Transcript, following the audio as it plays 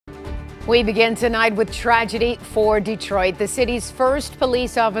We begin tonight with tragedy for Detroit. The city's first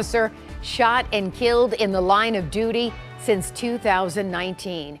police officer shot and killed in the line of duty since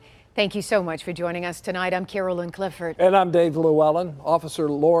 2019. Thank you so much for joining us tonight. I'm Carolyn Clifford. And I'm Dave Llewellyn. Officer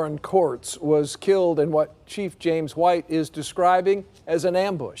Lauren Courts was killed in what Chief James White is describing as an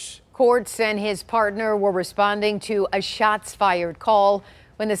ambush. Courts and his partner were responding to a shots fired call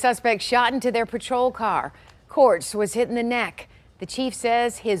when the suspect shot into their patrol car. Courts was hit in the neck. The chief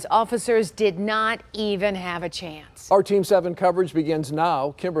says his officers did not even have a chance. Our Team 7 coverage begins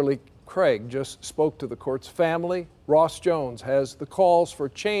now. Kimberly Craig just spoke to the Courts family. Ross Jones has the calls for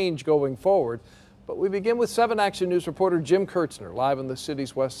change going forward. But we begin with 7 Action News reporter Jim Kurtzner live on the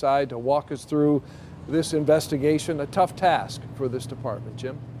city's west side to walk us through this investigation. A tough task for this department.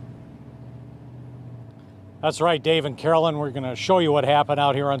 Jim? That's right, Dave and Carolyn. We're going to show you what happened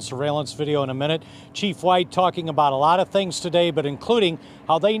out here on surveillance video in a minute. Chief White talking about a lot of things today, but including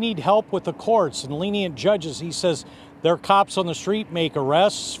how they need help with the courts and lenient judges. He says their cops on the street make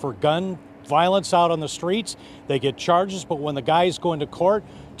arrests for gun violence out on the streets. They get charges, but when the guys go into court,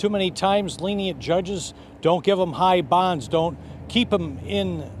 too many times lenient judges don't give them high bonds, don't keep them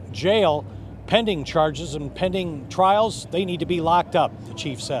in jail pending charges and pending trials. They need to be locked up, the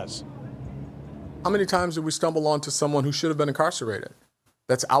chief says. How many times did we stumble onto someone who should have been incarcerated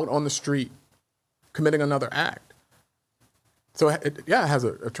that's out on the street committing another act? So it has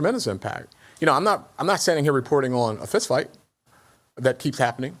a tremendous impact. You know, I'm not standing here reporting on a fist fight that keeps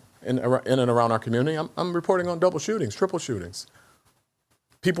happening in and around our community. I'm reporting on double shootings, triple shootings,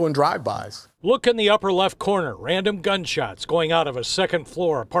 people in drive-bys. Look in the upper left corner, random gunshots going out of a second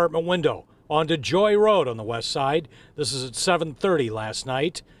floor apartment window onto Joy Road on the west side. This is at 7:30 last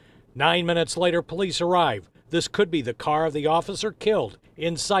night. 9 minutes later, police arrive. This could be the car of the officer killed.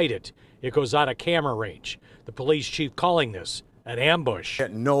 Inside it, it goes out of camera range. The police chief calling this an ambush. They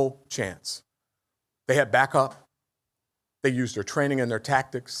had no chance. They had backup. They used their training and their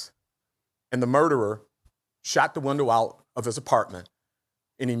tactics. And the murderer shot the window out of his apartment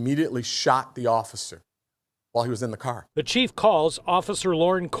and immediately shot the officer while he was in the car. The chief calls Officer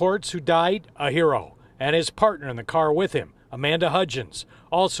Lauren Courts, who died, a hero, and his partner in the car with him, Amanda Hudgens,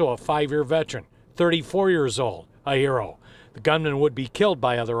 also a 5-year veteran, 34 years old, a hero. The gunman would be killed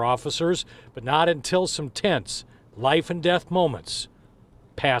by other officers, but not until some tense life and death moments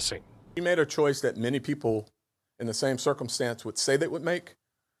passing. She made a choice that many people in the same circumstance would say they would make,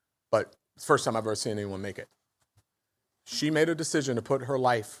 but it's the first time I've ever seen anyone make it. She made a decision to put her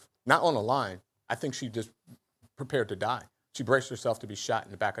life not on the line. I think she just prepared to die. She braced herself to be shot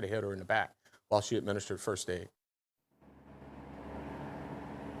in the back of the head or in the back while she administered first aid.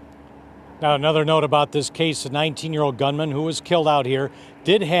 Now, another note about this case, a 19-year-old gunman who was killed out here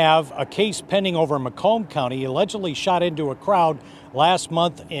did have a case pending over in Macomb County. He allegedly shot into a crowd last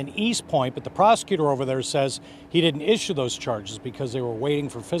month in East Point, but the prosecutor over there says he didn't issue those charges because they were waiting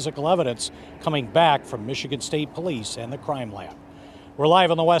for physical evidence coming back from Michigan State Police and the crime lab. We're live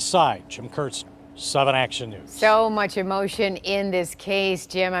on the west side. Jim Kurtzner, 7 Action News. So much emotion in this case,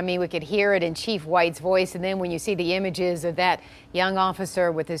 Jim. I mean, we could hear it in Chief White's voice. And then when you see the images of that young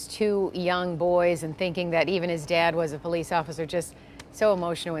officer with his 2 young boys and thinking that even his dad was a police officer, just so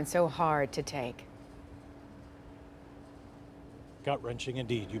emotional and so hard to take. Gut-wrenching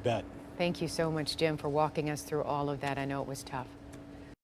indeed, you bet. Thank you so much, Jim, for walking us through all of that. I know it was tough.